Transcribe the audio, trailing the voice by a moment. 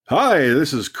Hi,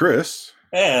 this is Chris,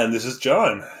 And this is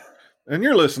John. and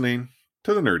you're listening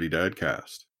to the Nerdy Dad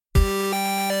Cast.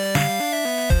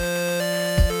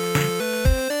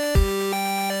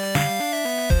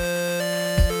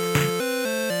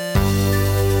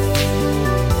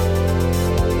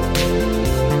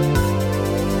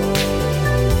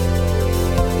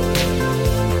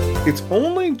 It's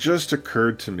only just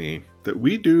occurred to me that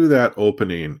we do that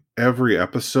opening every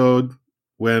episode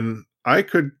when I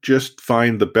could just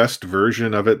find the best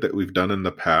version of it that we've done in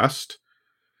the past,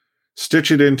 stitch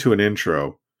it into an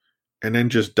intro, and then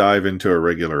just dive into a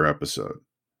regular episode.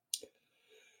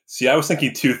 See, I was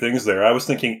thinking two things there. I was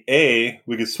thinking, A,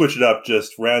 we could switch it up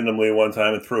just randomly one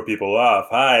time and throw people off.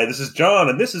 Hi, this is John,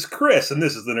 and this is Chris, and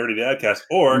this is the Nerdy Dadcast.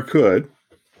 You could.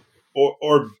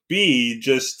 Or B,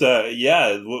 just,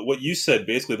 what you said,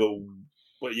 basically.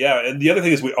 But yeah, and the other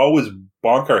thing is we always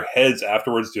bonk our heads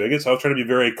afterwards doing it, so I was trying to be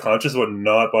very conscious about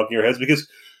not bonking our heads, because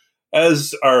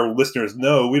as our listeners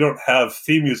know, we don't have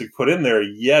theme music put in there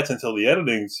yet until the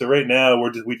editing. So right now,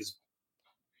 we're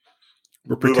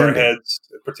move our heads,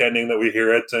 pretending that we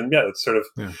hear it, and yeah, it's sort of,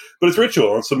 but it's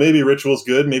ritual, and so maybe ritual's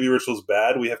good, maybe ritual's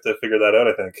bad. We have to figure that out,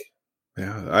 I think.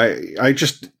 Yeah, I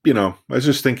just, I was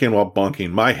just thinking while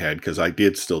bonking my head, because I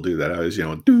did still do that. I was,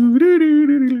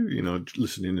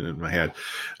 listening in my head,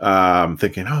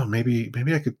 thinking, oh, maybe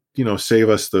I could, save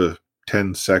us the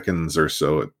 10 seconds or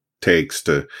so it takes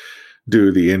to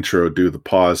do the intro, do the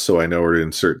pause, so I know where to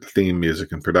insert the theme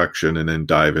music and production, and then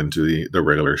dive into the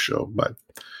regular show. But,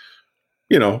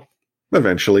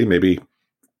 eventually, maybe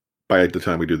by the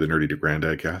time we do the Nerdy to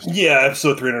Granddad cast. Yeah,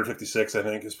 episode 356, I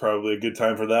think, is probably a good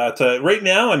time for that. Right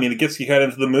now, I mean, it gets you kind of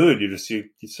into the mood. You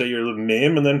say your little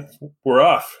name, and then we're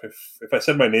off. If I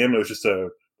said my name, it was just a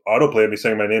autoplay of me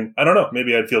saying my name, I don't know.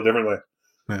 Maybe I'd feel differently.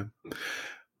 Yeah.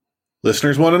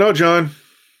 Listeners want to know, John,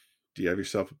 do you have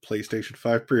yourself a PlayStation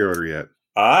 5 pre-order yet?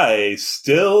 I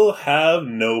still have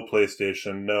no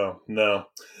PlayStation. No.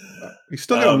 You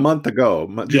still got a month to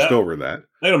go, just over that.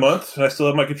 I got a month, and I still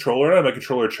have my controller, and I have my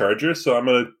controller charger, so I'm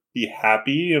going to be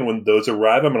happy, and when those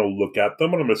arrive, I'm going to look at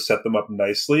them, and I'm going to set them up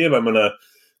nicely, and I'm going to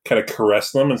kind of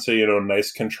caress them and say,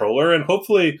 nice controller, and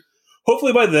hopefully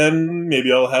by then,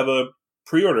 maybe I'll have a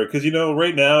pre-order, because,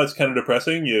 right now, it's kind of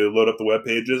depressing. You load up the web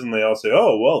pages, and they all say,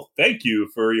 oh, well, thank you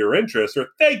for your interest, or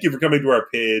thank you for coming to our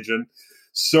page, and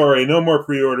sorry, no more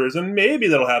pre-orders, and maybe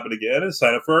that'll happen again, and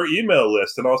sign up for our email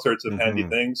list, and all sorts of handy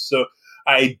things. So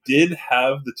I did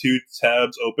have the two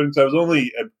tabs open, because I was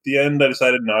only, at the end, I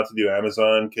decided not to do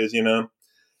Amazon, because,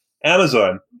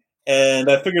 Amazon.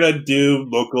 And I figured I'd do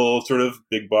local, sort of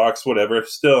big box, whatever.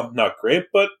 Still not great,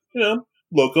 but,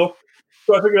 local.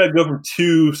 So I figured I'd go from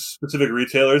two specific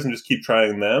retailers and just keep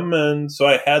trying them. And so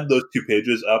I had those two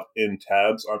pages up in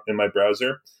tabs in my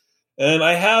browser. And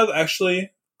I have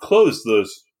actually close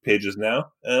those pages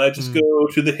now, and I just go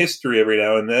to the history every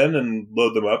now and then and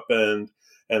load them up and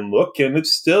look, and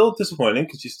it's still disappointing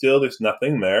because there's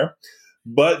nothing there.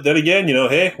 But then again,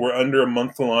 hey, we're under a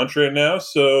month to launch right now,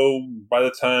 so by the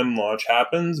time launch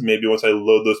happens, maybe once I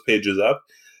load those pages up,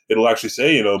 it'll actually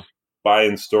say, buy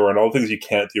in store and all the things you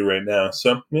can't do right now.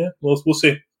 So yeah, we'll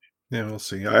see. Yeah, we'll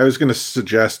see. I was going to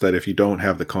suggest that if you don't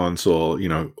have the console,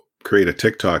 create a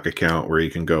TikTok account where you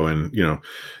can go and,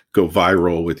 go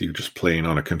viral with you just playing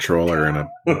on a controller and a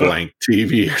blank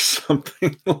TV or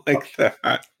something like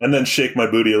that. And then shake my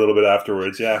booty a little bit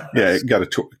afterwards. Yeah. Yeah. You got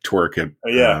to twerk it.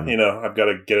 Yeah. I've got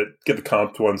to get the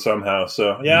comp one somehow.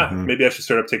 So yeah, maybe I should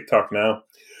start up TikTok now.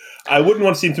 I wouldn't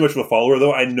want to seem too much of a follower,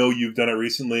 though. I know you've done it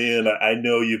recently, and I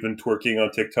know you've been twerking on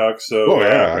TikTok. So,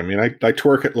 yeah. I mean, I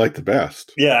twerk it like the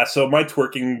best. Yeah, so my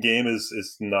twerking game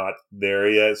is not there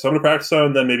yet. So I'm going to practice on,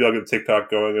 and then maybe I'll get TikTok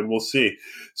going, and we'll see.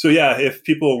 So, yeah, if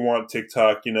people want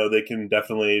TikTok, they can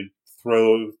definitely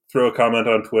throw a comment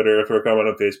on Twitter, throw a comment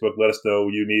on Facebook. Let us know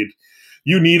you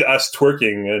need us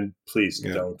twerking, and please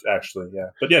don't, actually. Yeah.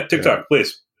 But, yeah, TikTok,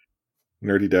 please.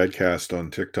 Nerdy Dadcast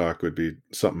on TikTok would be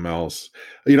something else.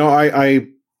 I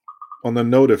on the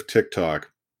note of TikTok,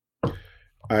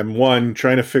 I'm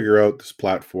trying to figure out this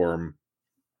platform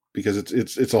because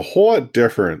it's a whole lot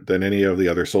different than any of the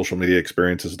other social media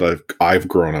experiences that I've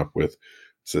grown up with.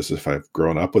 It's as if I've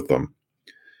grown up with them.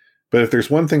 But if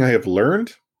there's one thing I have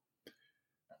learned,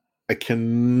 I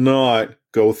cannot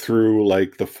go through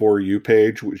like the For You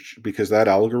page, because that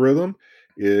algorithm,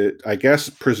 it, I guess,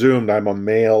 presumed I'm a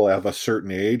male of a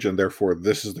certain age, and therefore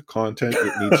this is the content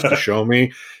it needs to show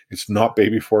me. It's not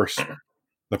baby force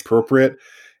appropriate.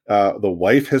 The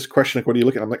wife has questioned, like, what are you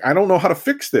looking at? I'm like, I don't know how to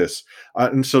fix this.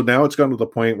 And so now it's gotten to the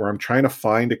point where I'm trying to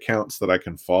find accounts that I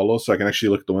can follow, so I can actually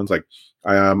look at the ones like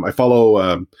I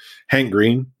follow Hank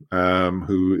Green,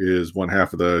 who is one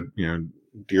half of the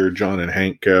Dear John and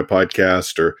Hank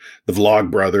podcast, or the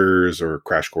Vlog Brothers, or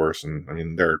Crash Course. And I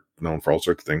mean, they're known for all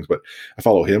sorts of things, but I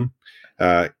follow him.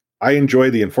 I enjoy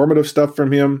the informative stuff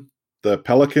from him. The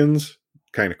Pelicans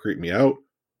kind of creep me out.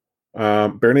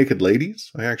 Bare Naked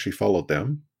Ladies, I actually followed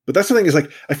them. But that's the thing, is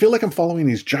like, I feel like I'm following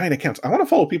these giant accounts. I want to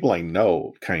follow people I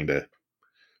know, kind of.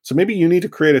 So maybe you need to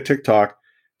create a TikTok,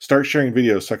 start sharing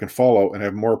videos so I can follow and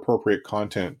have more appropriate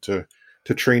content to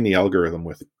train the algorithm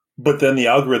with. But then the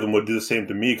algorithm would do the same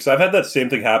to me, because I've had that same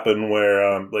thing happen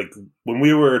where, like, when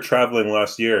we were traveling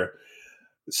last year,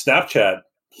 Snapchat,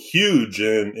 huge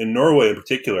in Norway in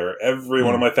particular, every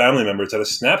one of my family members had a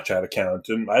Snapchat account,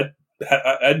 and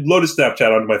I'd loaded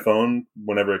Snapchat onto my phone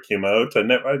whenever it came out. I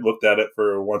looked at it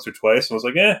for once or twice and was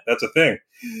like, that's a thing.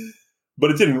 But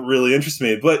it didn't really interest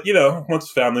me. But, you know, once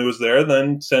family was there,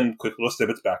 then send quick little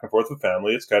snippets back and forth with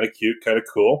family. It's kind of cute, kind of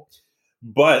cool.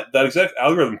 But that exact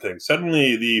algorithm thing,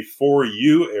 suddenly the For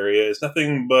You area is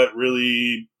nothing but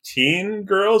really teen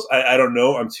girls. I don't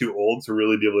know. I'm too old to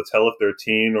really be able to tell if they're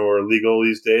teen or legal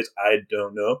these days. I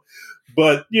don't know.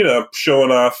 But, you know, showing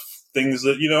off things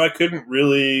that, you know, I couldn't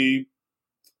really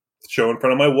show in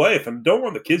front of my wife and don't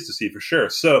want the kids to see for sure.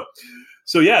 So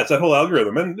yeah, it's that whole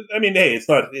algorithm. And I mean, hey,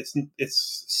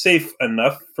 it's safe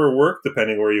enough for work,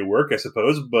 depending where you work, I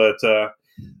suppose.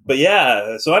 But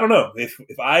yeah, so I don't know.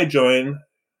 If I join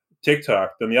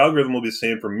TikTok, then the algorithm will be the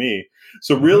same for me.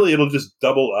 So really, it'll just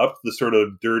double up the sort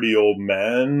of dirty old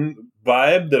man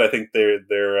vibe that I think their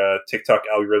TikTok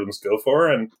algorithms go for,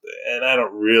 and I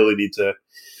don't really need to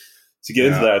get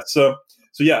into that. So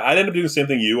yeah, I'd end up doing the same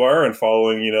thing you are and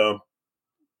following, you know,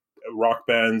 rock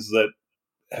bands that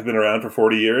have been around for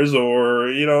 40 years, or,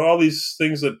 you know, all these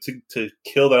things that to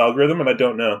kill that algorithm. And I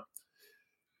don't know.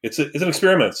 It's an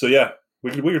experiment. So yeah,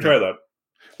 we could try that.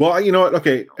 Well, you know what?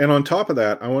 Okay. And on top of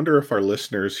that, I wonder if our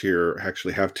listeners here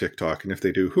actually have TikTok, and if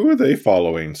they do, who are they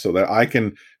following, so that I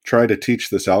can try to teach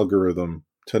this algorithm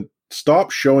to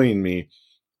stop showing me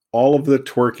all of the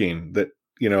twerking that,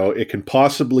 you know, it can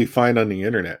possibly find on the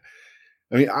internet.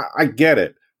 I mean, I get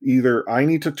it. Either I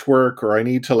need to twerk or I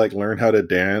need to like learn how to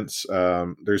dance.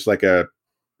 There's like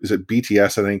is it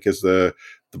BTS? I think is the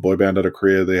boy band out of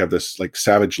Korea. They have this like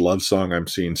Savage Love song. I'm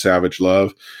seeing Savage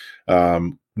Love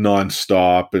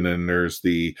nonstop. And then there's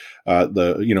the,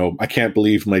 you know, I can't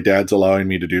believe my dad's allowing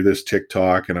me to do this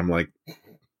TikTok. And I'm like,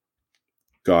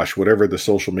 gosh, whatever the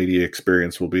social media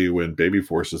experience will be when Baby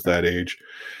Force is that age,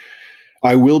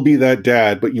 I will be that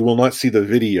dad, but you will not see the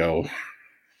video,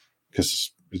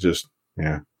 because it's just,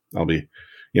 yeah, I'll be,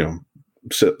 you know,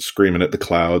 screaming at the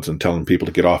clouds and telling people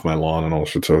to get off my lawn and all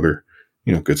sorts of other,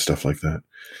 you know, good stuff like that.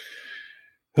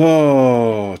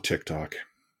 Oh, TikTok.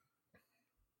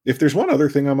 If there's one other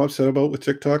thing I'm upset about with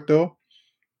TikTok, though,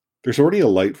 there's already a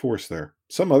Light Force there.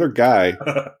 Some other guy,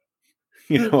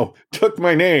 you know, took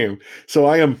my name. So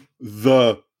I am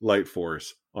the Light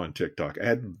Force on TikTok. I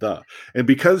had the. And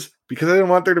because I didn't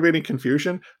want there to be any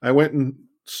confusion, I went and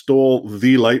stole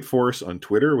the Light Force on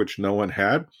Twitter, which no one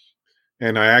had.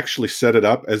 And I actually set it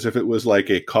up as if it was like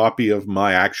a copy of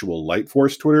my actual Light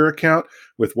Force Twitter account,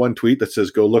 with one tweet that says,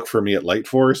 "Go look for me at Light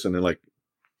Force." And then like,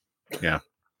 yeah.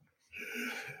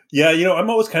 Yeah, you know, I'm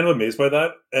always kind of amazed by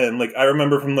that. And like, I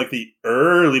remember from like the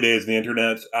early days of the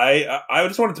internet, I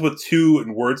just wanted to put two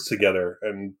words together,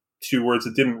 and two words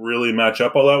that didn't really match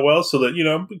up all that well, so that, you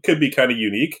know, it could be kind of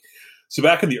unique. So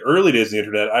back in the early days of the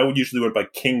internet, I would usually went by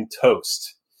King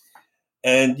Toast.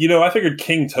 And, you know, I figured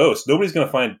King Toast, nobody's going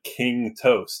to find King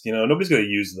Toast. You know, nobody's going to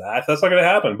use that. That's not going to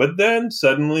happen. But then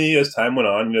suddenly, as time went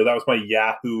on, you know, that was my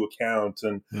Yahoo account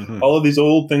and all of these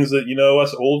old things that, you know,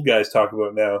 us old guys talk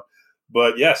about now.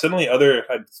 But yeah, suddenly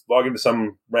I'd log into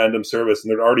some random service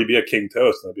and there'd already be a King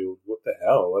Toast. And I'd be like, what the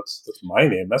hell? That's my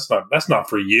name. That's not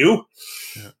for you.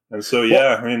 Yeah. And so,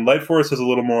 yeah, I mean, Light Force has a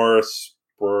little more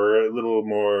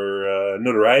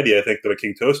notoriety, I think, than a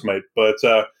King Toast might. But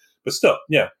still,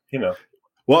 yeah, you know.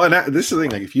 Well, and this is the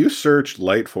thing, like, if you search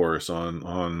Light Force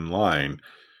online,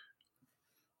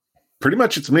 pretty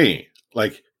much it's me.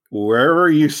 Like, wherever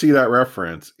you see that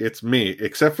reference, it's me.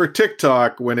 Except for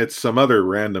TikTok, when it's some other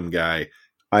random guy,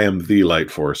 I am the Light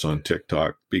Force on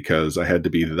TikTok, because I had to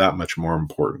be that much more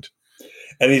important.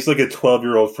 And he's like a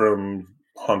 12-year-old from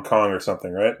Hong Kong or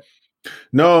something, right?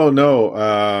 No.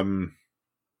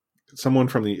 Some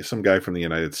guy from the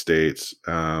United States.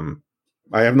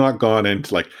 I have not gone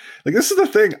into like this is the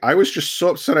thing. I was just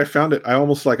so upset I found it. I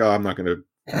almost like, I'm not going to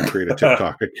create a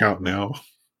TikTok account now.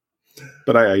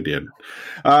 But I did.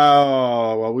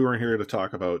 Well, we weren't here to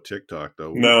talk about TikTok,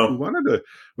 though. No.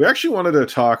 We actually wanted to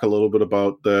talk a little bit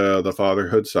about the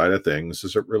fatherhood side of things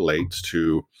as it relates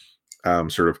to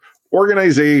sort of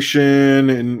organization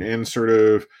and sort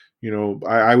of,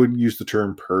 I would use the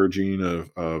term purging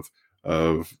of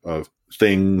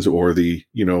things, or the,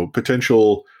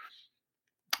 potential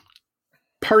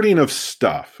parting of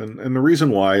stuff. And the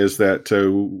reason why is that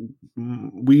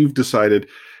we've decided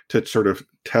to sort of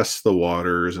test the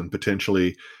waters and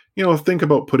potentially, think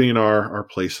about putting our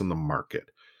place in the market.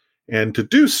 And to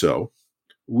do so,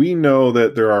 we know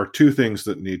that there are two things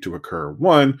that need to occur.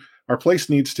 One, our place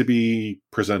needs to be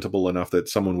presentable enough that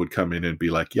someone would come in and be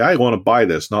like, yeah, I want to buy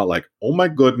this. Not like, oh my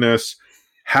goodness,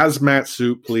 hazmat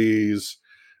suit, please.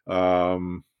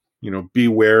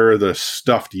 Beware the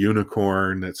stuffed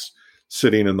unicorn that's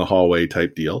sitting in the hallway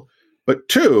type deal. But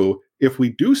two, if we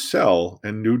do sell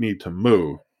and do need to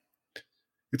move,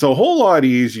 it's a whole lot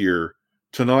easier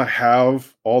to not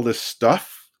have all this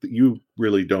stuff that you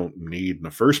really don't need in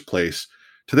the first place,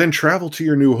 to then travel to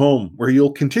your new home where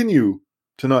you'll continue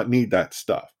to not need that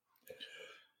stuff.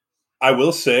 I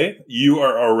will say you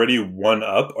are already one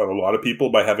up on a lot of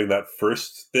people by having that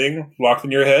first thing locked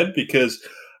in your head, because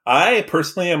I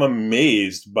personally am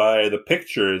amazed by the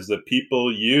pictures that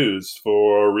people use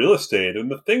for real estate and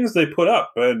the things they put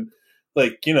up. And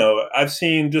I've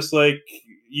seen just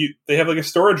they have a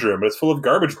storage room, but it's full of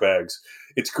garbage bags.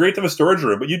 It's great to have a storage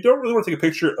room, but you don't really want to take a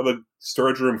picture of a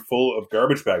storage room full of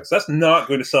garbage bags. That's not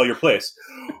going to sell your place.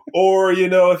 Or,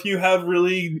 if you have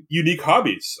really unique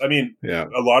hobbies. I mean, yeah,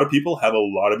 a lot of people have a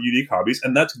lot of unique hobbies,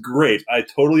 and that's great. I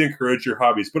totally encourage your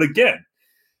hobbies. But again,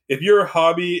 if your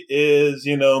hobby is,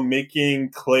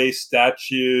 making clay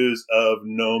statues of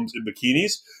gnomes in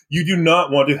bikinis, you do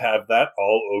not want to have that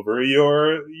all over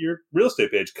your real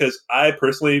estate page, because I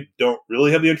personally don't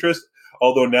really have the interest.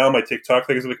 Although now my TikTok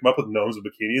thing is going to come up with gnomes and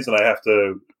bikinis, and I have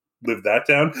to live that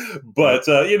down. But,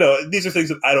 these are things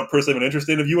that I don't personally have an interest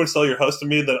in. If you want to sell your house to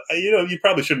me, then, you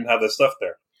probably shouldn't have that stuff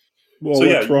there. Well, so,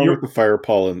 what's wrong with the fire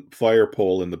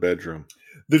pole in the bedroom?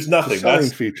 There's nothing. It's a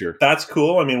selling feature. That's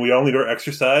cool. I mean, we all need our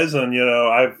exercise, and,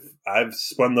 I've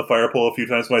spun the fire pole a few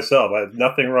times myself. I have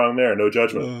nothing wrong there. No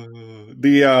judgment.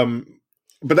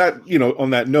 But that,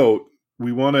 on that note,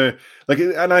 we want to,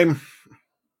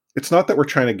 it's not that we're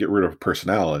trying to get rid of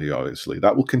personality, obviously.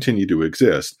 That will continue to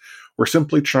exist. We're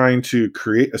simply trying to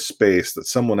create a space that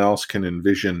someone else can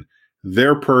envision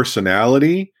their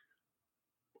personality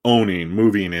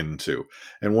moving into.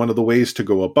 And one of the ways to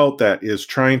go about that is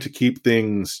trying to keep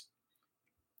things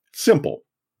simple,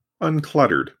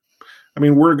 uncluttered. I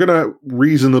mean, we're going to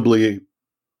reasonably,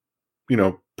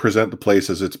 present the place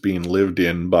as it's being lived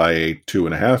in by a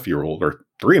 2.5-year-old or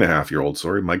 3.5-year-old.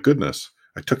 Sorry, my goodness.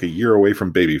 I took a year away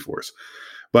from Baby Force.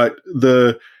 But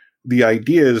the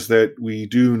idea is that we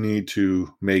do need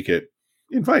to make it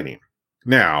inviting.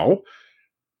 Now,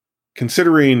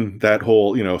 considering that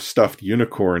whole, stuffed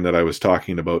unicorn that I was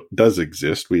talking about does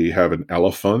exist, we have an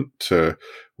elephant,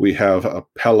 we have a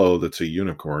pillow that's a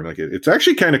unicorn. It's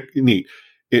actually kind of neat.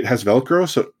 It has Velcro,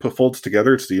 so it folds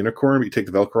together. It's the unicorn, but you take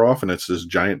the Velcro off, and it's this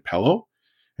giant pillow.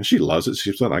 And she loves it.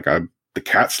 She's like, the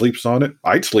cat sleeps on it.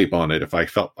 I'd sleep on it if I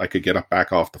felt I could get up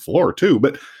back off the floor too.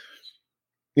 But,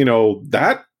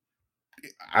 that,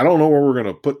 I don't know where we're going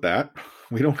to put that.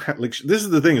 We don't have, this is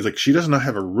the thing, is she does not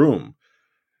have a room.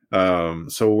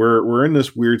 So we're in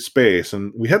this weird space,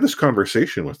 and we had this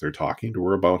conversation with her, talking to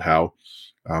her about how,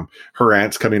 her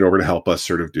aunt's coming over to help us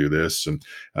sort of do this, and,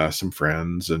 some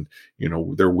friends, and,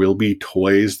 there will be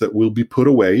toys that will be put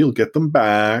away. You'll get them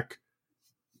back.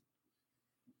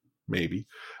 Maybe.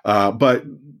 But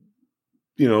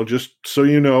just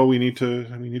so we need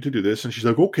to do this. And she's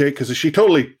like, okay, because she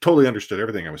totally understood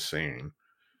everything I was saying.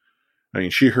 I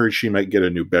mean, she heard she might get a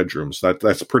new bedroom, so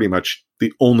that's pretty much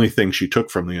the only thing she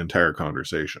took from the entire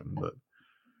conversation. But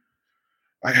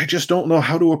I just don't know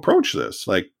how to approach this.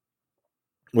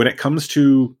 When it comes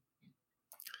to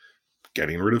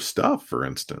getting rid of stuff, for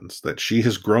instance, that she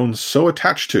has grown so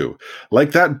attached to,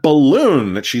 like that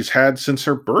balloon that she's had since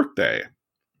her birthday.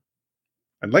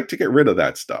 I'd like to get rid of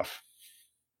that stuff.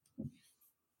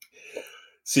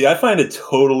 See, I find it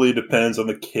totally depends on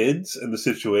the kids and the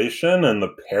situation and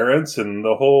the parents and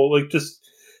the whole, just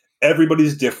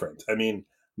everybody's different. I mean,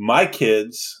 my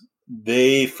kids,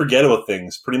 they forget about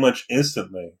things pretty much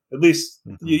instantly. At least,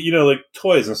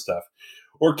 toys and stuff.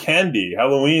 Or candy.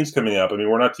 Halloween's coming up. I mean,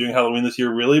 we're not doing Halloween this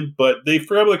year, really, but they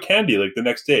forget about candy, the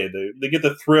next day. They get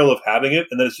the thrill of having it,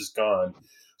 and then it's just gone.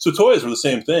 So toys were the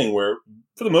same thing, where,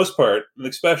 for the most part, and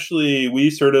especially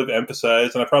we sort of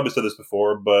emphasize, and I probably said this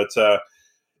before, but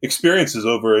experiences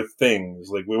over things.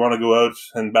 We want to go out,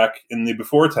 and back in the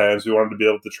before times, we wanted to be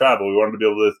able to travel. We wanted to be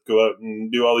able to go out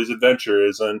and do all these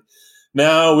adventures. And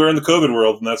now we're in the COVID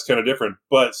world, and that's kind of different.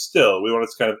 But still, we wanted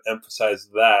to kind of emphasize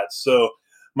that. So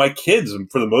my kids,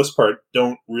 for the most part,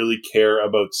 don't really care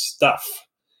about stuff.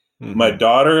 My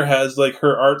daughter has like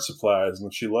her art supplies,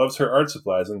 and she loves her art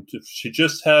supplies. And if she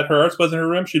just had her art supplies in her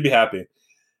room, she'd be happy.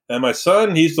 And my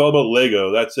son, he's all about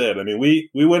Lego. That's it. I mean, we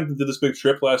went and did this big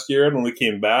trip last year, and when we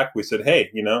came back, we said, hey,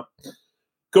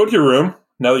 go to your room.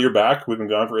 Now that you're back, we've been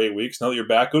gone for 8 weeks. Now that you're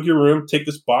back, go to your room, take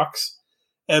this box,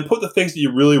 and put the things that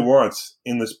you really want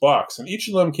in this box. And each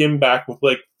of them came back with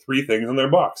like 3 things in their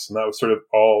box, and that was sort of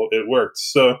all it worked.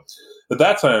 So at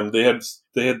that time, they had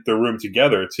their room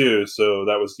together too, so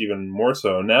that was even more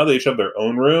so. Now they each have their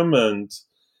own room, and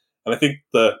I think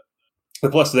the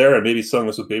plus there, and maybe selling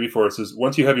this with Baby Force, is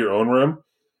once you have your own room,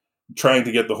 trying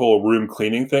to get the whole room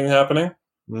cleaning thing happening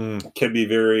can be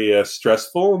very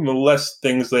stressful. And the less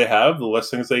things they have, the less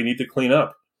things they need to clean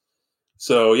up.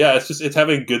 So yeah, it's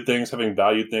having good things, having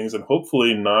valued things, and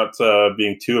hopefully not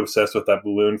being too obsessed with that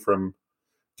balloon from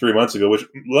 3 months ago. Which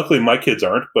luckily my kids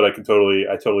aren't, but I totally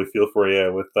feel for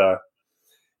you with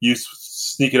you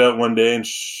sneak it out one day and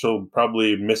she'll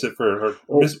probably miss it for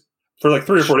like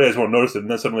 3 or 4 days, won't notice it,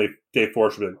 and then suddenly day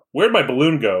 4 she'll be like, "Where'd my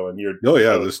balloon go?" And you're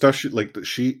the stuff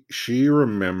she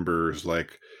remembers,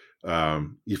 like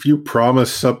if you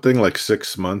promised something like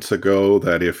 6 months ago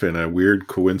that if in a weird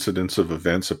coincidence of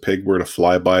events a pig were to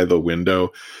fly by the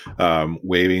window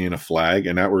waving in a flag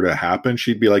and that were to happen,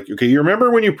 she'd be like, okay, you remember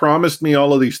when you promised me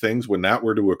all of these things when that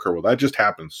were to occur? Well, that just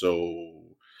happened, so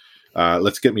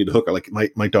let's get me the hook. Like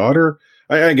my daughter,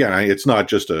 it's not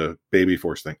just a Baby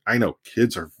Force thing. I know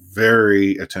kids are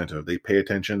very attentive. They pay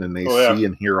attention and they see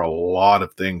and hear a lot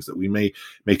of things that we may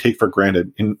take for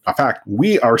granted. In fact,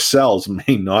 we ourselves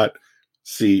may not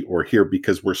see or hear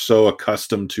because we're so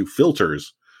accustomed to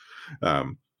filters.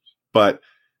 But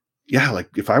yeah, like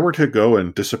if I were to go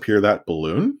and disappear that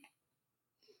balloon,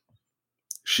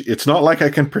 it's not like I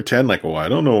can pretend like, oh, I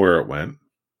don't know where it went.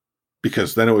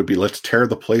 Because then it would be, let's tear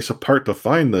the place apart to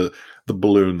find the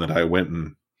balloon that I went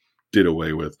and did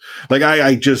away with. Like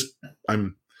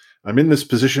I'm in this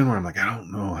position where I'm like, I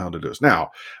don't know how to do this.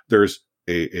 Now there's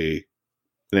an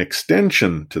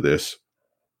extension to this.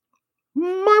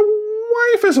 My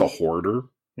wife is a hoarder.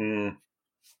 I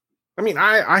mean,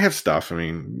 I have stuff. I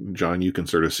mean, John, you can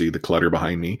sort of see the clutter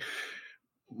behind me.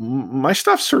 My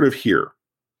stuff's sort of here.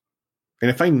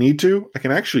 And if I need to, I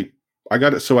can actually, I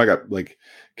got like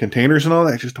containers and all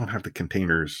that. I just don't have the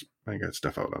containers. I got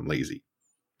stuff out. I'm lazy.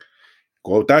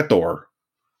 Go out that door.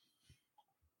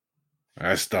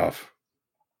 That stuff.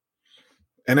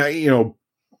 And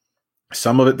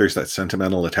some of it, there's that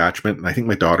sentimental attachment. And I think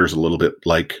my daughter's a little bit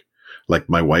like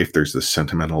my wife. There's this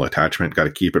sentimental attachment. Got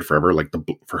to keep it forever. Like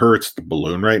for her, it's the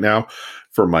balloon right now.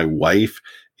 For my wife,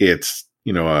 it's,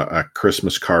 a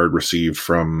Christmas card received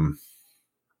from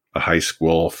a high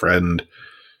school friend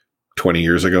 20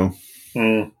 years ago.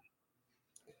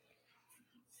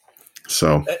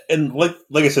 So, and like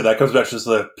I said, that comes back to just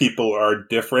that people are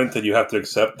different, and you have to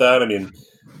accept that. I mean,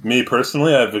 me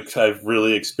personally, I've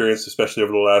really experienced, especially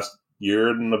over the last year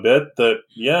and a bit, that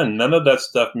none of that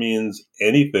stuff means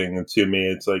anything to me.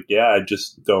 It's like, I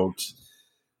just don't.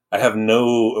 I have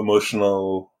no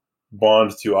emotional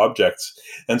bond to objects,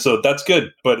 and so that's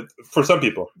good. But for some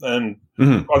people, and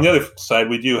on the other side,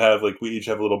 we each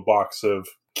have a little box of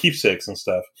keepsakes and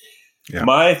stuff. Yeah.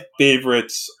 My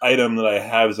favorite item that I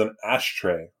have is an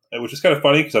ashtray, which is kind of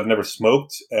funny because I've never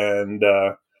smoked and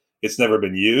it's never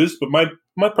been used. But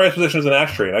my prized possession is an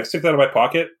ashtray, and I stick that in my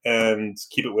pocket and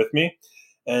keep it with me.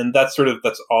 And that's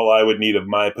all I would need of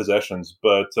my possessions.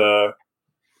 But and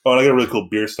I got a really cool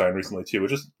beer stein recently too,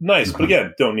 which is nice. But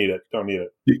again, don't need it.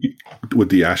 Would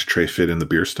the ashtray fit in the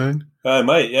beer stein? It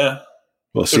might, yeah.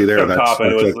 Well, see there, that's top.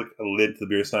 Anyways, like a lid to the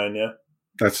beer stein, yeah.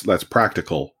 That's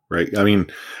practical, right? I mean,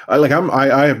 I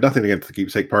have nothing against the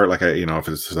keepsake part. Like if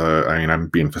it's, I'm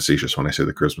being facetious when I say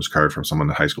the Christmas card from someone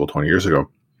in high school 20 years ago.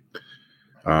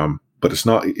 But it's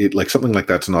not like something like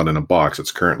that's not in a box.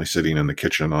 It's currently sitting in the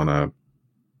kitchen on a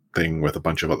thing with a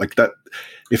bunch of it like that.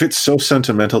 If it's so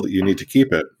sentimental that you need to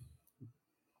keep it,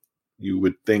 you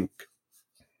would think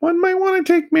one might want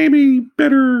to take maybe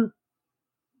better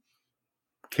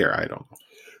care. I don't know.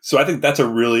 So I think that's a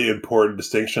really important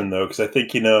distinction, though, because I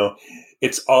think,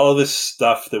 it's all this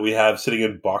stuff that we have sitting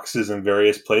in boxes in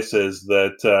various places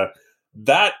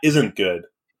that isn't good.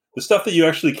 The stuff that you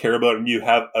actually care about and you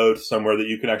have out somewhere that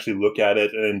you can actually look at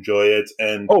it and enjoy it.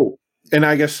 And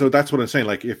I guess so that's what I'm saying.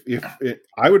 Like if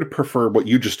I would prefer what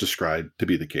you just described to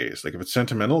be the case. Like if it's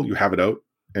sentimental, you have it out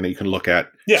and you can look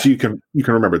at. Yeah. So you can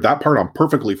remember that part. I'm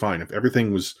perfectly fine if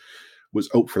everything was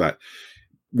out for that.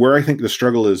 Where I think the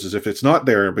struggle is if it's not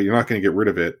there, but you're not going to get rid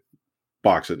of it,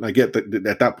 box it. And I get that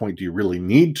at that point, do you really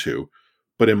need to?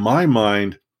 But in my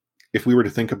mind, if we were to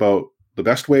think about the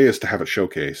best way is to have it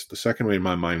showcased. The second way in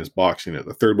my mind is boxing it.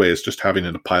 The third way is just having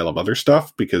it a pile of other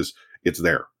stuff because it's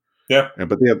there. Yeah.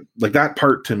 But they have, like, that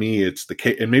part to me, it's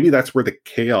and maybe that's where the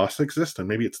chaos exists, and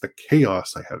maybe it's the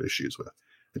chaos I have issues with.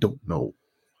 I don't know.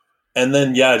 And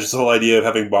then, yeah, just the whole idea of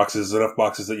having boxes, enough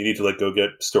boxes that you need to like go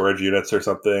get storage units or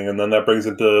something. And then that brings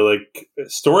into like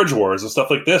storage wars and stuff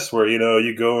like this, where, you know,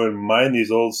 you go and mine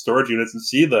these old storage units and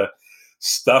see the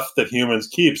stuff that humans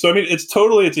keep. So, I mean,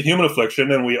 it's a human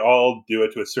affliction, and we all do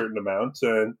it to a certain amount.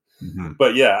 And,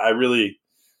 but yeah,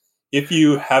 if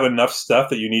you have enough stuff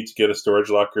that you need to get a storage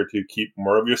locker to keep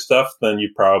more of your stuff, then you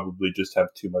probably just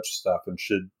have too much stuff and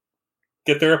should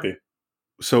get therapy.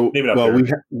 So, well,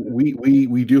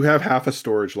 we do have half a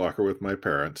storage locker with my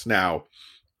parents. Now,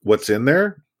 what's in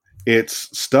there?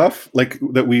 It's stuff like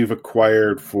that we've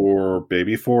acquired for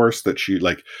Baby Force that she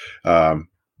like,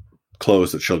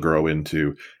 clothes that she'll grow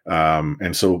into.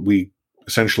 And so we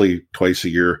essentially twice a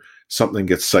year, something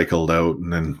gets cycled out,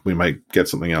 and then we might get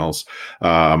something else.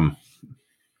 Her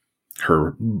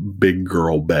big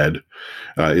girl bed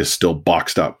is still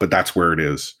boxed up, but that's where it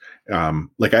is.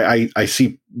 Like I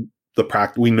see the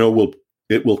practice. We know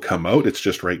it will come out. It's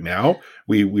just right now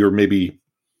we were maybe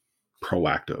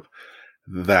proactive.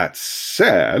 That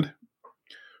said,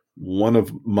 one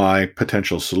of my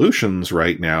potential solutions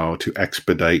right now to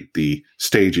expedite the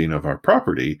staging of our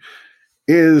property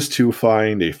is to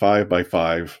find a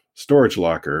 5x5 storage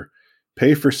locker,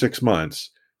 pay for 6 months,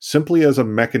 simply as a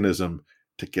mechanism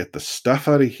to get the stuff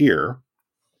out of here.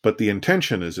 But the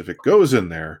intention is, if it goes in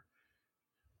there,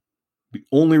 the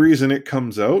only reason it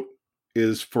comes out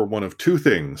is for one of two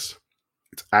things.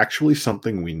 It's actually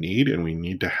something we need and we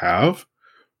need to have,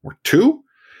 or two,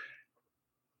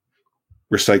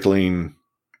 recycling,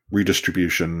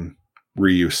 redistribution,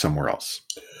 reuse somewhere else.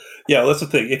 Yeah, that's the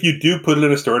thing. If you do put it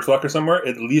in a storage locker somewhere,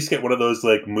 at least get one of those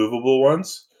like movable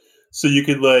ones, so you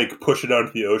could like push it out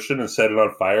into the ocean and set it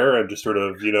on fire and just sort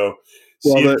of, you know,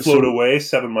 see it float away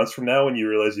 7 months from now when you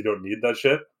realize you don't need that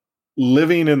shit.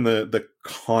 Living in the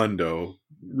condo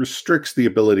restricts the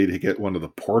ability to get one of the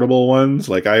portable ones.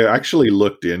 Like, I actually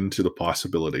looked into the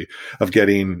possibility of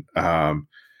getting, I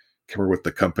can't remember what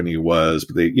the company was,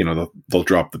 but they, you know, they'll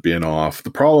drop the bin off. The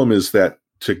problem is that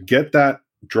to get that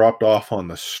dropped off on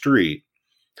the street,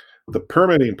 the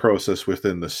permitting process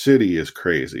within the city is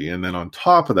crazy. And then on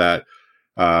top of that,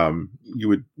 you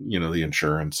would, you know, the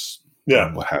insurance,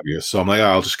 what have you. So I'm like,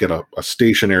 I'll just get a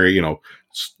stationary, you know,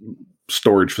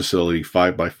 storage facility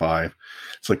 5x5.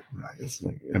 It's like,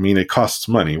 I mean, it costs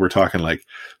money. We're talking like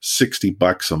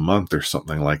 $60 a month or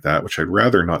something like that, which I'd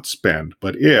rather not spend.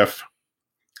 But if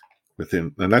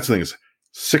within, and that's the thing, is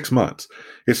 6 months.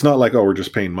 It's not like, oh, we're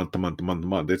just paying month to month to month to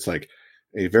month. It's like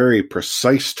a very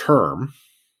precise term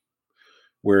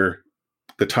where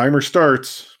the timer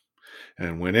starts,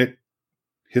 and when it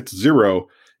hits 0,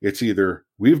 it's either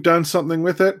we've done something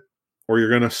with it, or you're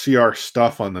going to see our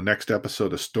stuff on the next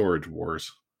episode of Storage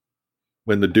Wars,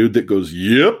 when the dude that goes,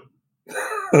 yep,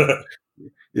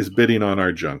 is bidding on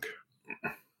our junk.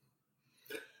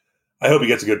 I hope he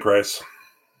gets a good price.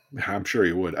 I'm sure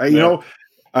he would. You know,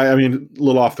 I mean, a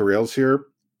little off the rails here.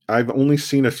 I've only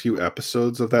seen a few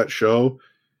episodes of that show.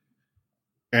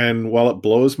 And while it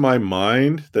blows my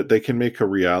mind that they can make a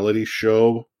reality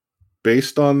show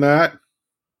based on that,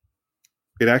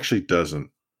 it actually doesn't.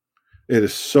 It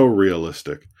is so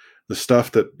realistic. The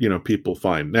stuff that, you know, people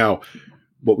find. Now,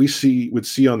 what we would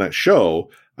see on that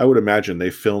show, I would imagine they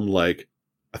filmed like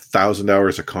 1,000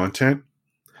 hours of content,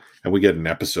 and we get an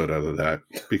episode out of that.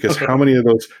 Because how many of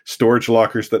those storage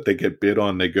lockers that they get bid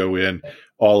on, they go in,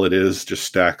 all it is just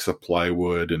stacks of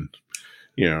plywood and,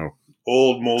 you know,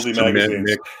 old moldy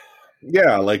magazines.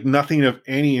 Yeah, like nothing of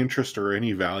any interest or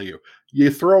any value. You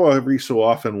throw every so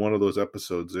often one of those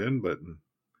episodes in, but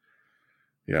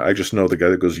yeah, I just know the guy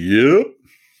that goes, yep.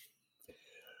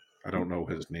 I don't know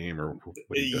his name or what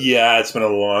he does. Yeah, it's been a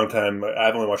long time.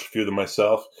 I've only watched a few of them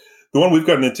myself. The one we've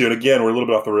gotten into, and again, we're a little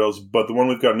bit off the rails, but the one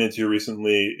we've gotten into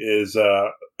recently is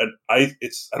I don't even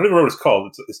remember what it's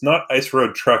called. It's not Ice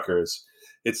Road Truckers.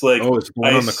 It's like, it's the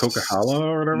one on the Coquihalla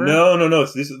or whatever. No.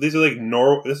 These are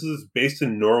like This is based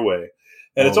in Norway,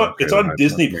 and it's on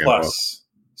Disney Plus.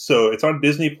 So it's on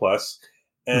Disney Plus,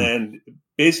 and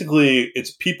basically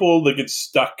it's people that get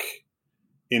stuck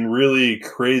in really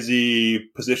crazy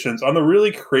positions on the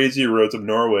really crazy roads of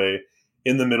Norway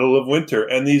in the middle of winter,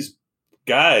 and these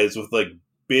guys with like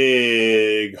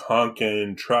big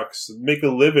honking trucks make a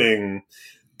living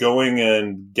going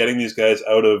and getting these guys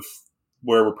out of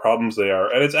wherever problems they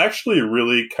are. And it's actually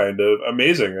really kind of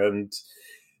amazing. And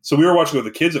so we were watching with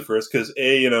the kids at first because,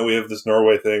 you know, we have this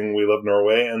Norway thing. We love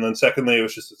Norway. And then secondly,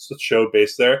 it's a show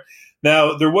based there.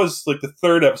 Now there was like the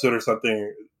third episode or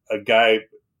something. There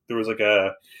was like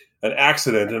an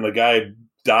accident, and a guy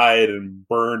died and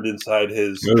burned inside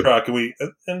his Ugh. truck,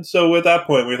 and so at that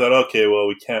point we thought, okay, well,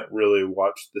 we can't really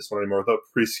watch this one anymore without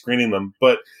pre-screening them.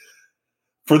 But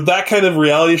for that kind of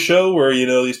reality show where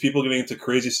these people getting into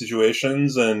crazy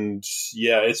situations, and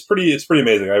yeah, it's pretty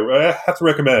amazing. I have to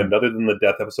recommend, other than the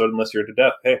death episode, unless you're into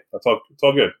death. Hey, it's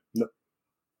all good.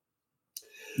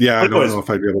 Yeah, I don't Anyways, know if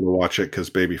I'd be able to watch it because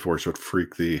Baby Force would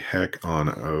freak the heck on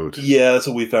out. yeah, that's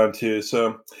what we found too.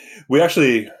 So we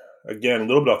actually, again, a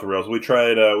little bit off the rails. We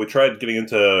tried getting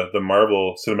into the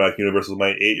Marvel Cinematic Universe with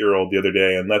my 8-year-old the other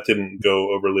day, and that didn't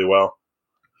go overly well.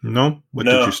 No? What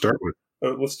did you start with?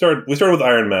 We started with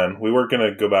Iron Man. We weren't going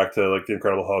to go back to like the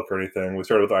Incredible Hulk or anything. We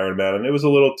started with Iron Man, and it was a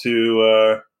little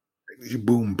too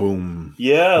boom boom.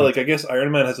 Yeah, like I guess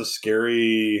Iron Man has a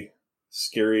scary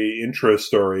intro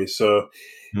story, so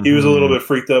he was a little bit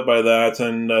freaked out by that,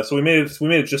 and so we made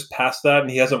it just past that,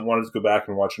 and he hasn't wanted to go back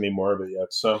and watch any more of it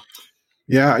yet. So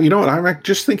yeah, you know what? I'm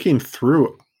just thinking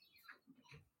through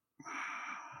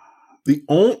the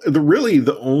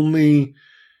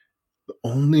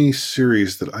only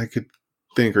series that I could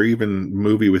think, or even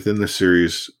movie within the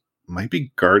series, might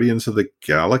be Guardians of the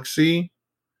Galaxy.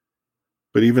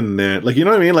 But even then, like, you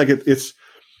know what I mean? Like it's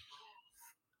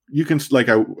you can, like,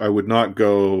 I would not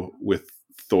go with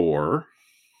Thor.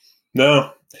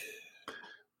 no.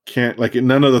 Can't, like,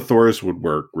 none of the Thors would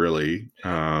work really.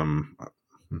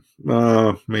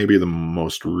 Maybe the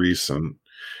most recent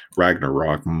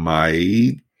Ragnarok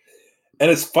might. And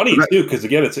it's funny too, because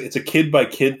again, it's a kid by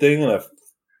kid thing and a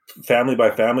family by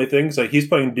family thing. So he's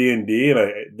playing D&D, and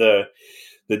the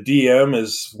DM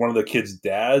is one of the kids'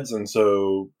 dads, and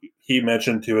so he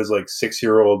mentioned to his like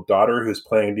 6-year-old daughter who's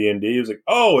playing D&D, he was like,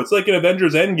 "Oh, it's like an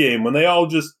Avengers Endgame when they all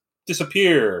just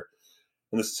disappear."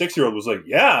 And the 6-year-old was like,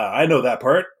 "Yeah, I know that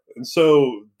part." And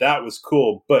so that was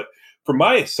cool. But for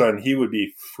my son, he would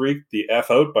be freaked the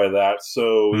F out by that.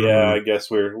 So yeah, I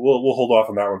guess we'll hold off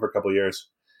on that one for a couple of years.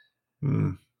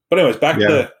 But anyways,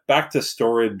 back to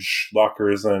storage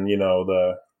lockers and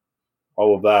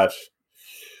all of that.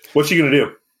 What's she gonna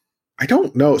do? I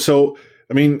don't know. So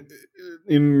I mean,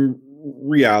 in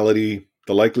reality,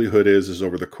 the likelihood is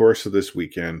over the course of this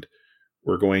weekend,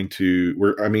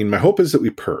 my hope is that we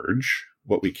purge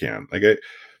what we can. Like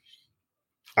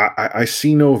I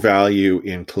see no value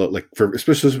in clothes, like, for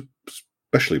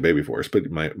especially Baby Force, but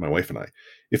my wife and I,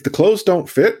 if the clothes don't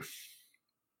fit,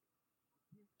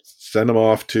 send them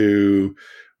off to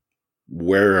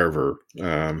wherever.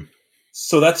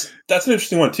 So that's an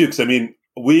interesting one too, because I mean,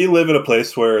 we live in a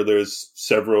place where there's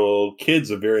several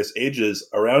kids of various ages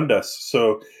around us,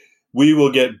 so we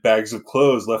will get bags of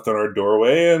clothes left on our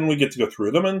doorway, and we get to go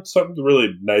through them, and some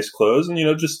really nice clothes, and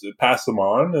just pass them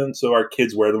on, and so our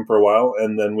kids wear them for a while,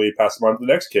 and then we pass them on to the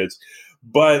next kids.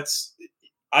 But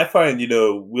I find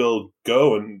we'll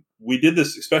go, and we did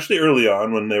this especially early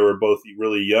on when they were both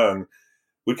really young.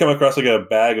 We'd come across like a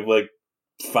bag of like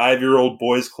 5-year-old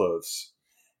boys' clothes.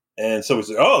 And so we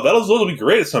said, "Oh, those will be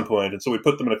great at some point." And so we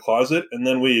put them in a closet, and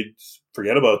then we'd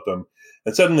forget about them.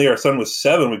 And suddenly our son was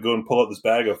 7. We'd go and pull out this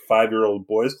bag of 5-year-old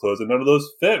boys' clothes, and none of those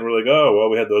fit. And we're like, "Oh, well,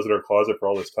 we had those in our closet for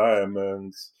all this time."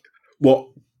 And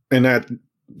that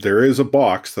there is a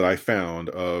box that I found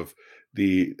of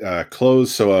the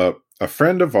clothes. So a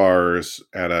friend of ours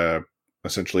at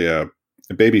essentially a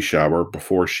baby shower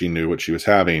before she knew what she was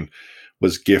having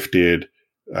was gifted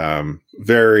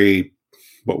very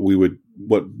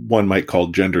what one might call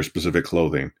gender specific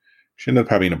clothing. She ended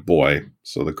up having a boy,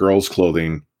 so the girl's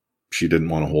clothing she didn't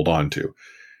want to hold on to.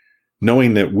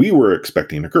 Knowing that we were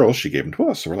expecting a girl, she gave them to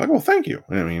us. So we're like, "Well, thank you."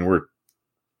 I mean,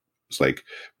 it's like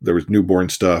there was newborn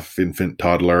stuff, infant,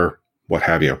 toddler, what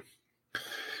have you.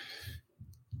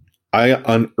 I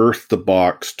unearthed the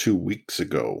box 2 weeks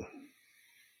ago.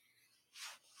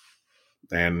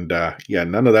 And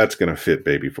none of that's going to fit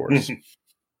Baby Force.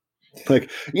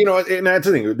 Like, and that's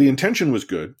the thing. The intention was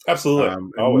good. Absolutely.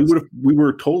 And we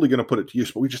were totally going to put it to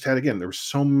use, but we just had, again, there was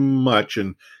so much,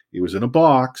 and it was in a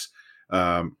box,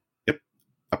 a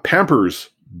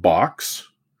Pampers box,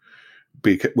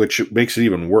 which makes it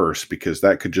even worse because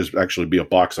that could just actually be a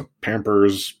box of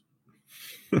Pampers.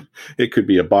 It could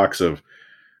be a box of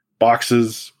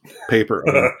boxes, paper.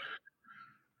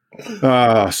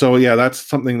 So yeah, that's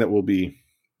something that will be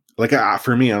like,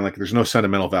 for me, I'm like, there's no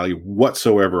sentimental value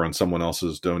whatsoever on someone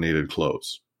else's donated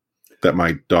clothes that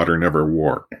my daughter never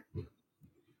wore.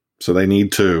 So they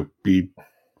need to be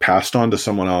passed on to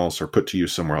someone else or put to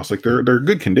use somewhere else. Like they're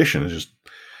good condition. It's just,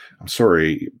 I'm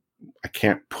sorry, I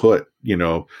can't put,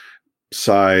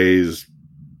 size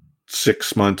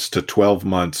 6 months to 12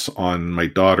 months on my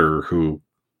daughter who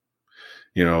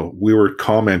We were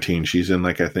commenting, she's in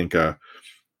like, I think a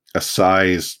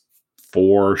size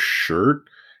 4 shirt,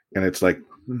 and it's like,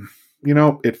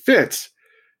 it fits,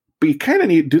 but you kind of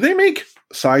need, do they make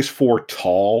size 4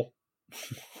 tall?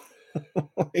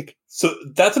 So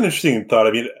that's an interesting thought.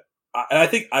 I mean, I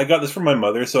think I got this from my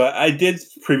mother. So I did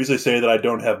previously say that I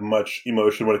don't have much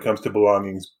emotion when it comes to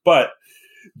belongings, but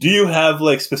do you have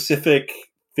like specific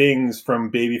things from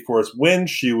Baby Force when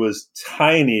she was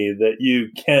tiny that you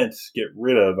can't get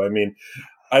rid of? I mean,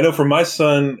 I know for my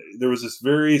son, there was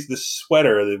this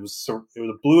sweater. It was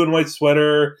a blue and white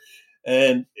sweater.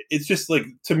 And it's just like,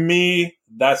 to me,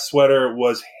 that sweater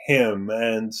was him.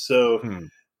 And so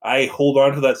I hold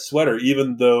on to that sweater,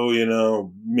 even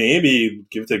though, maybe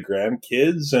give it to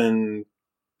grandkids and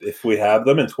if we have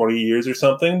them in 20 years or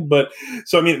something. But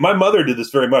so, I mean, my mother did this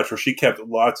very much, where she kept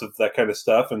lots of that kind of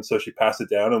stuff. And so she passed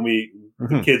it down, and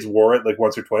the kids wore it like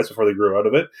once or twice before they grew out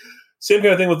of it. Same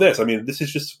kind of thing with this. I mean, this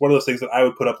is just one of those things that I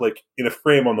would put up like in a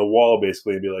frame on the wall,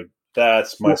 basically, and be like,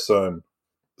 that's my son.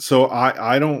 So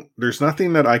I don't, there's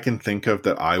nothing that I can think of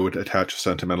that I would attach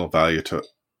sentimental value to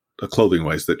clothing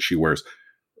wise that she wears.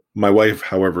 My wife,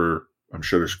 however, I'm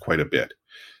sure there's quite a bit.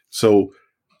 So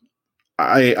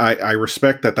I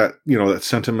respect that that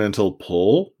sentimental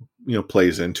pull,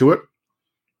 plays into it.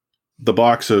 The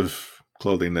box of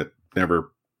clothing that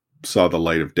never saw the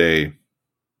light of day.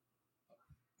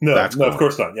 No, of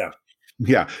course not. Yeah.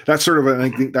 Yeah. That's sort of, I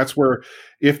think that's where,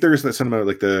 if there's that sentiment,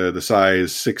 like the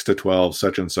size 6 to 12,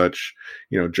 such and such,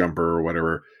 jumper or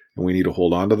whatever, and we need to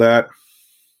hold on to that.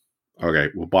 Okay.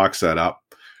 We'll box that up.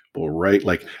 We'll write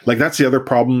like that's the other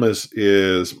problem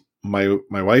is my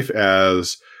wife,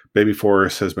 as Baby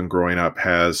Force has been growing up,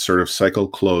 has sort of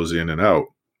cycled clothes in and out.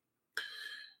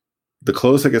 The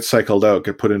clothes that get cycled out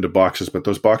get put into boxes, but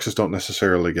those boxes don't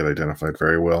necessarily get identified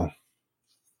very well.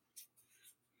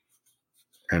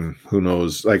 And who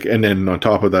knows, and then on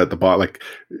top of that,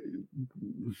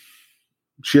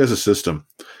 she has a system.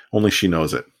 Only she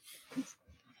knows it.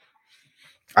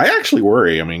 I actually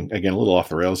worry. I mean, again, a little off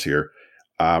the rails here.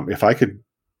 If I could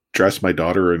dress my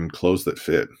daughter in clothes that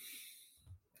fit.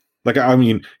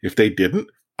 If they didn't,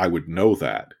 I would know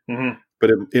that. Mm-hmm.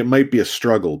 But it might be a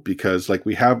struggle because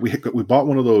we bought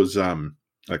one of those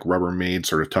Rubbermaid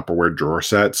sort of Tupperware drawer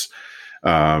sets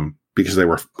because it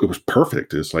was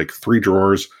perfect. It's like 3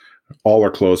 drawers, all our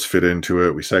clothes fit into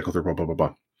it. We cycle through, blah, blah, blah,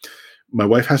 blah. My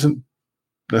wife hasn't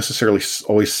necessarily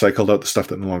always cycled out the stuff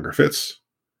that no longer fits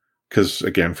because,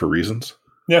 again, for reasons.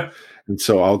 Yeah. And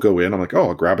so I'll go in, I'm like,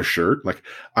 I'll grab a shirt. Like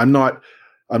I'm not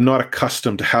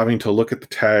accustomed to having to look at the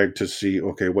tag to see,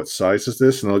 okay, what size is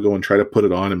this? And I'll go and try to put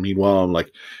it on. And meanwhile, I'm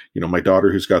like, my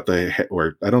daughter who's got the head,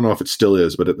 or I don't know if it still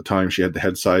is, but at the time she had the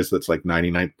head size that's like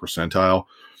 99th percentile,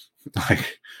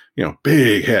 like,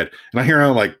 big head. And I hear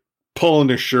her like pulling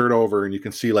the shirt over, and you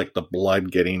can see like the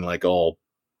blood getting like all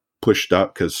pushed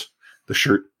up because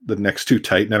the neck's too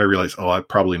tight. And then I realize, I'm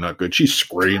probably not good. She's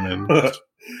screaming.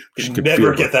 She could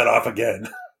never get that off again.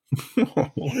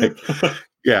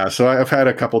 Yeah, so I've had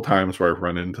a couple times where I've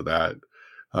run into that.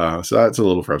 So that's a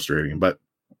little frustrating, but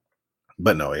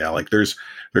no, yeah, like there's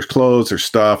clothes, there's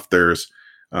stuff, there's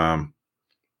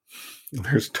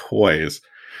toys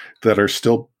that are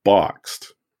still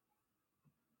boxed.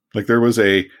 Like there was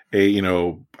a I don't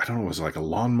know, it was like a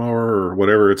lawnmower or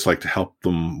whatever. It's like to help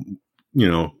them,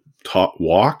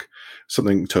 walk,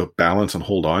 something to balance and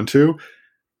hold on to.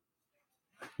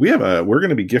 We're going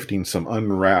to be gifting some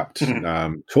unwrapped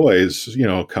toys,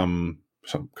 come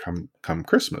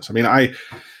Christmas. I mean, I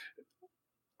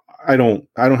don't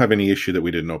have any issue that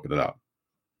we didn't open it up.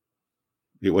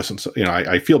 It wasn't,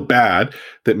 I feel bad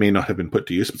that may not have been put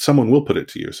to use, but someone will put it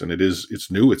to use, and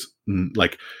it's new. It's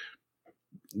like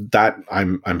that.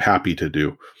 I'm happy to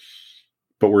do,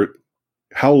 but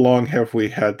how long have we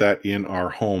had that in our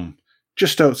home,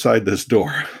 just outside this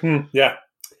door? Yeah,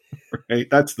 right.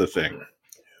 That's the thing.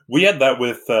 We had that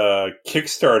with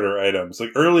Kickstarter items.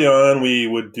 Like early on, we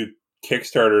would do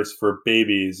Kickstarters for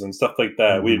babies and stuff like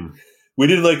that. We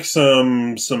did like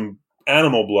some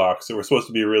animal blocks that were supposed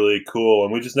to be really cool,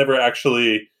 and we just never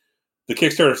actually, the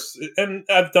Kickstarters, and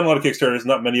I've done a lot of Kickstarters,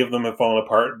 not many of them have fallen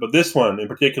apart, but this one in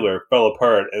particular fell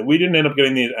apart, and we didn't end up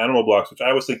getting these animal blocks, which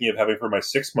I was thinking of having for my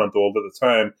 6-month-old at the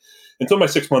time, until my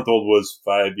 6-month-old was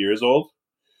 5 years old.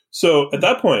 So at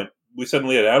that point, we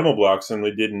suddenly had animal blocks and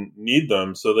we didn't need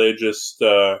them. So they just,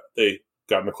 they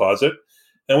got in the closet,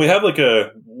 and we have like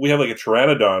a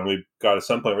pteranodon we got at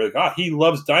some point. We're like, he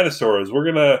loves dinosaurs. We'll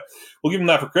give him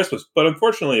that for Christmas. But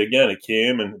unfortunately, again, it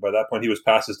came, and by that point he was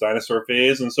past his dinosaur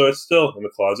phase. And so it's still in the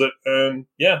closet. And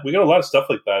yeah, we got a lot of stuff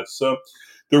like that. So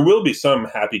there will be some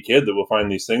happy kid that will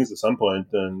find these things at some point,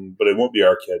 but it won't be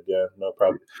our kid. Yeah, no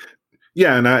problem.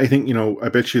 Yeah, and I think, I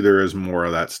bet you there is more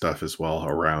of that stuff as well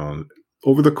around.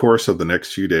 Over the course of the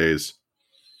next few days,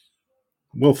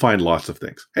 we'll find lots of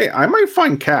things. Hey, I might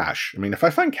find cash. I mean, if I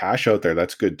find cash out there,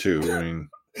 that's good too. I mean,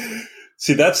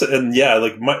 see,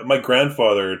 like my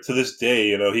grandfather to this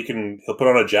day, he'll put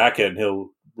on a jacket and he'll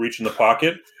reach in the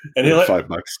pocket and he'll have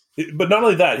 $5. But not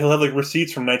only that, he'll have like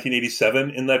receipts from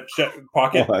 1987 in that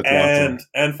pocket and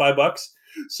 $5.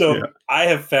 So yeah. I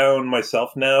have found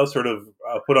myself now sort of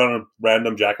put on a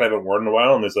random jacket I haven't worn in a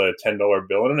while, and there's a $10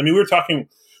 bill in it. I mean, we were talking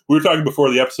before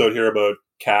the episode here about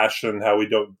cash and how we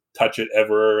don't touch it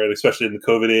ever, and especially in the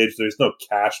COVID age, there's no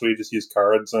cash. We just use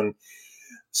cards. And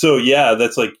so, yeah,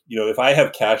 that's like, if I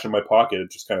have cash in my pocket,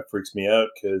 it just kind of freaks me out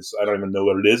because I don't even know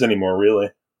what it is anymore, really.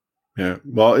 Yeah.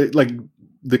 Well,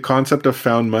 the concept of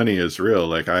found money is real.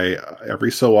 Like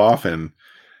every so often,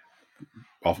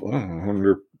 I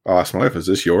wonder, I'll ask my wife, is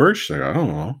this yours? She's like, I don't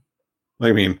know.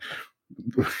 I mean,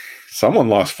 someone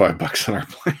lost $5 in our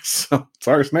place, so it's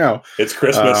ours now. It's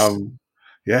Christmas.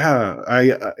 Yeah.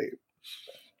 I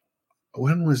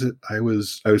when was it? I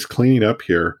was cleaning up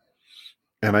here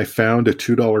and I found a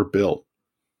 $2 bill.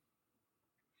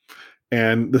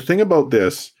 And the thing about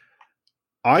this,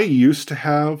 I used to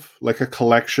have like a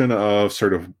collection of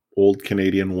sort of old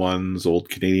Canadian ones, old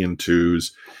Canadian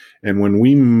twos. And when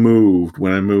I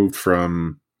moved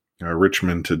from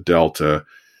Richmond to Delta,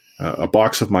 a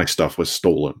box of my stuff was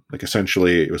stolen. Like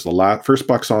essentially it was the first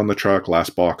box on the truck,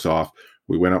 last box off.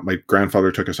 We went up, my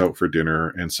grandfather took us out for dinner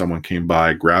and someone came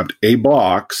by, grabbed a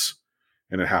box,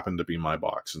 and it happened to be my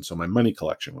box. And so my money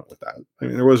collection went with that. I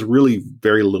mean, there was really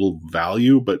very little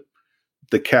value, but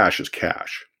the cash is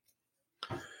cash.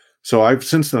 So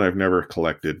since then I've never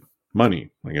collected money.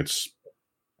 Like it's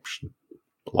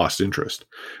lost interest.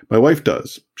 My wife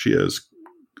does. She has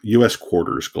U.S.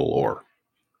 quarters galore.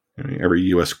 I mean, every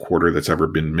U.S. quarter that's ever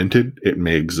been minted, it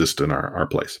may exist in our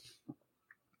place.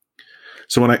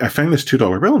 So when I found this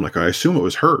 $2 bill, I'm like, I assume it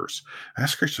was hers. I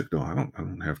asked her, she's like, no, I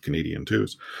don't have Canadian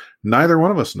twos. Neither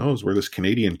one of us knows where this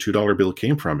Canadian $2 bill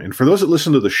came from. And for those that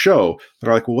listen to the show,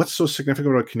 they're like, well, what's so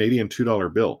significant about a Canadian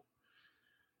 $2 bill?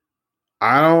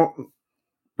 I don't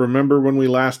remember when we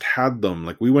last had them.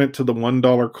 Like we went to the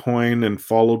 $1 coin and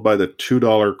followed by the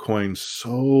 $2 coin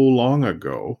so long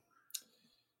ago.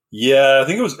 Yeah, I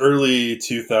think it was early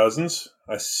 2000s.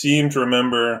 I seem to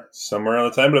remember somewhere around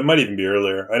the time, but it might even be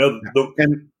earlier. I know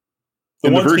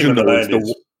the version though is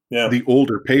the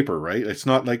older paper, right? It's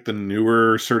not like the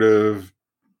newer sort of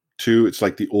two. It's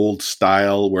like the old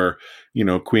style where,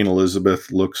 Queen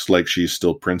Elizabeth looks like she's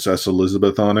still Princess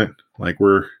Elizabeth on it. Like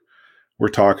we're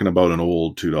talking about an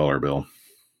old $2 bill.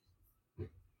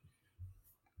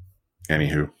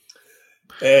 Anyhow.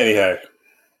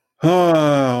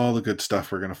 All the good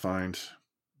stuff we're going to find.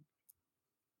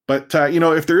 But,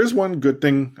 if there is one good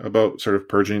thing about sort of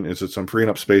purging, is it's I'm freeing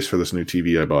up space for this new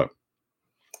TV I bought.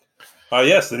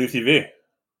 Yes, the new TV.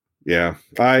 Yeah.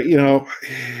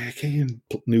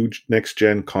 New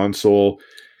next-gen console.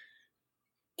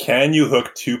 Can you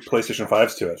hook two PlayStation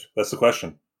 5s to it? That's the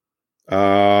question.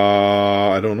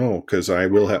 I don't know, because I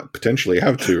will potentially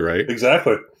have to, right?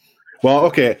 Exactly. Well,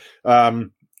 okay.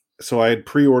 So I had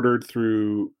pre-ordered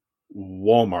through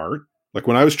Walmart. Like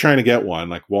when I was trying to get one,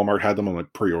 like Walmart had them on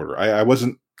like pre-order. I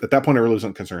wasn't at that point. I really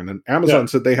wasn't concerned. And Amazon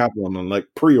said they have them on like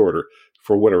pre-order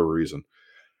for whatever reason.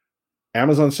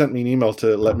 Amazon sent me an email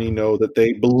to let me know that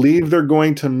they believe they're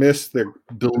going to miss their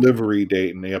delivery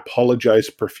date, and they apologize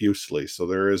profusely. So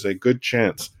there is a good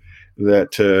chance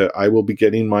that I will be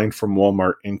getting mine from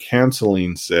Walmart and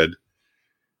canceling said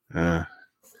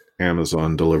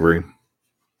Amazon delivery.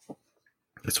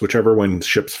 It's whichever one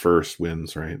ships first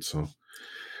wins, right? So,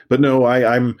 but no,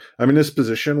 I'm in this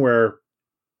position where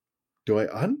do I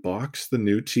unbox the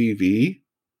new TV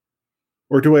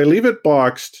or do I leave it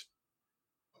boxed,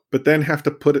 but then have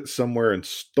to put it somewhere and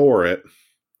store it?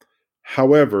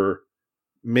 However,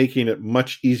 making it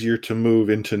much easier to move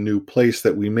into new place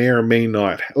that we may or may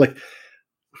not like.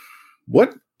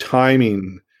 What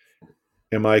timing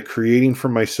am I creating for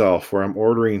myself where I'm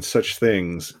ordering such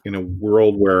things in a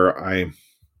world where I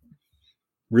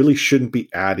really shouldn't be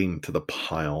adding to the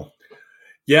pile?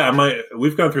 Yeah,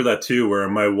 we've gone through that too, where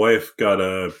my wife got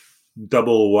a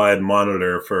double wide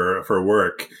monitor for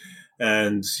work,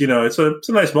 and it's a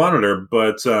nice monitor,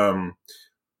 but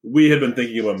we had been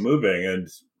thinking about moving, and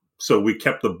so we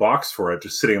kept the box for it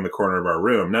just sitting in the corner of our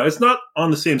room. Now it's not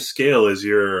on the same scale as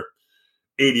your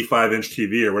 85-inch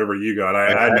TV or whatever you got.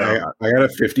 I got a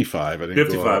 55. I think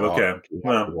 55. Okay,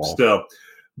 well, still.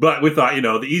 But we thought,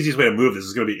 the easiest way to move this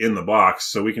is going to be in the box,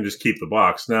 so we can just keep the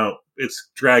box. Now, it's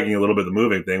dragging a little bit, the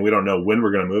moving thing. We don't know when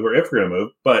we're going to move or if we're going to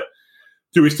move, but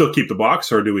do we still keep the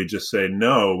box, or do we just say,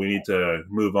 no, we need to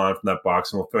move on from that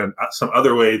box and we'll find some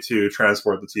other way to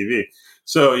transport the TV?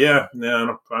 So,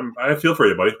 I feel for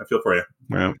you, buddy. I feel for you.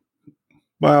 Yeah.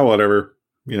 Well, whatever.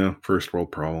 First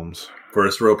world problems.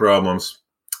 First world problems.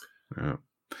 Yeah.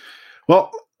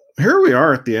 Well, here we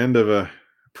are at the end of a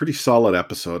pretty solid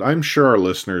episode. I'm sure our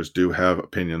listeners do have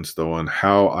opinions, though, on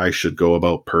how I should go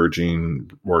about purging,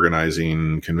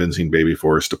 organizing, convincing Baby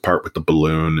Force to part with the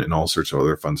balloon and all sorts of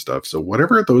other fun stuff. So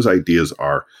whatever those ideas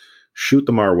are, shoot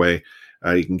them our way.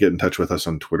 You can get in touch with us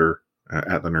on Twitter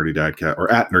at the Nerdy Dadcast,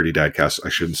 or at Nerdy Dadcast. I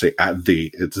shouldn't say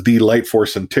it's the Light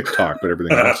Force on TikTok, but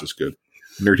everything else is good.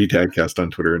 Nerdy Dadcast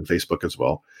on Twitter and Facebook as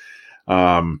well.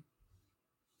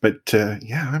 But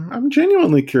I'm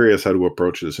genuinely curious how to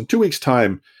approach this. In 2 weeks'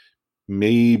 time,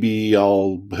 maybe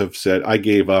I'll have said, I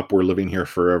gave up. We're living here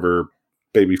forever.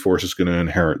 Baby Force is going to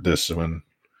inherit this when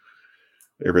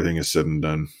everything is said and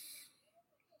done.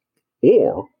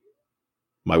 Or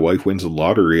my wife wins the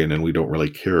lottery and then we don't really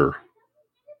care.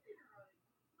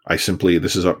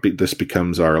 This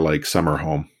becomes our summer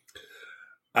home.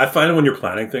 I find when you're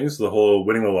planning things, the whole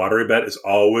winning the lottery bet is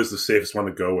always the safest one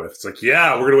to go with. It's like,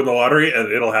 we're going to win the lottery and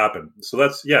it'll happen. So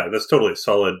that's totally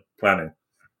solid planning.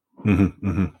 Mm-hmm,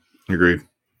 mm-hmm. Agreed.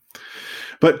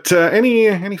 But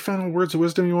any final words of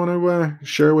wisdom you want to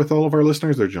share with all of our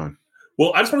listeners there, John?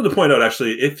 Well, I just wanted to point out,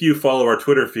 actually, if you follow our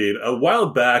Twitter feed, a while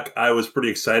back, I was pretty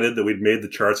excited that we'd made the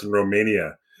charts in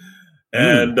Romania.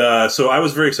 And so I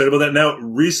was very excited about that. Now,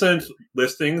 recent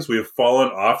listings, we have fallen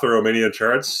off the Romanian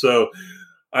charts. So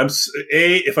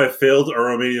if I failed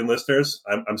our Romanian listeners,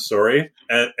 I'm sorry.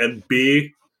 And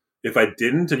B, if I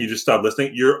didn't and you just stopped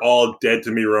listening, you're all dead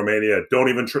to me, Romania.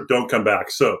 Don't come back.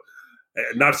 So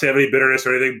not to have any bitterness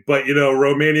or anything, but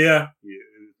Romania,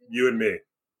 you and me.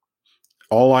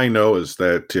 All I know is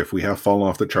that if we have fallen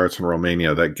off the charts in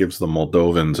Romania, that gives the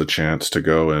Moldovans a chance to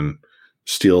go and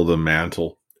steal the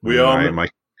mantle. We all know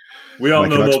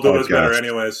Moldova's better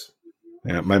anyways.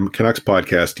 Yeah, my Canucks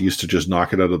podcast used to just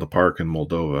knock it out of the park in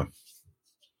Moldova.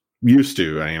 Used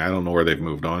to. I don't know where they've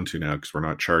moved on to now because we're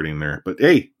not charting there. But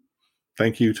hey,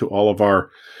 thank you to all of our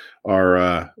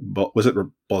was it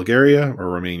Bulgaria or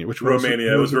Romania? Which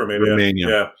Romania? It was Romania. Romania.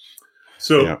 Yeah.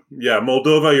 So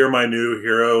Moldova, you're my new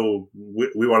hero.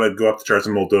 We want to go up the charts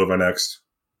in Moldova next.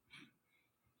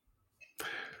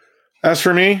 As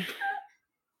for me,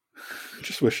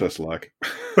 just wish us luck.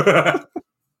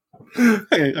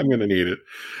 I'm going to need it.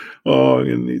 Oh, I'm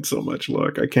going to need so much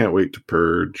luck. I can't wait to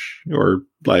purge or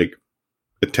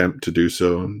attempt to do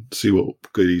so and see what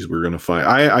goodies we're going to find.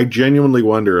 I genuinely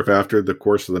wonder if after the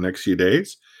course of the next few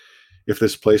days, if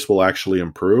this place will actually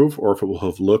improve or if it will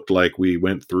have looked like we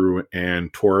went through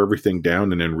and tore everything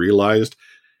down and then realized,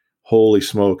 holy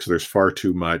smokes, there's far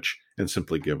too much and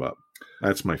simply give up.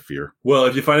 That's my fear. Well,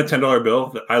 if you find a $10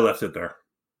 bill, I left it there.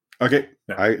 Okay,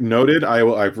 yeah. I noted.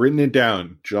 I've written it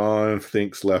down. John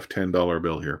thinks left $10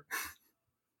 bill here.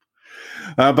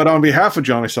 But on behalf of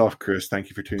John, myself, Chris, thank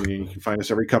you for tuning in. You can find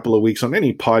us every couple of weeks on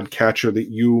any podcatcher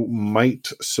that you might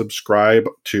subscribe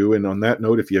to. And on that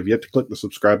note, if you have yet to click the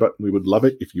subscribe button, we would love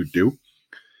it if you do.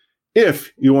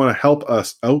 If you want to help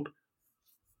us out,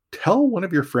 tell one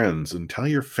of your friends and tell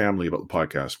your family about the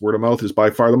podcast. Word of mouth is by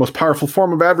far the most powerful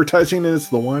form of advertising, and it's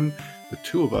the one the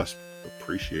two of us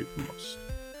appreciate the most.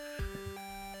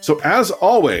 So as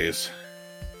always,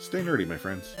 stay nerdy, my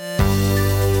friends.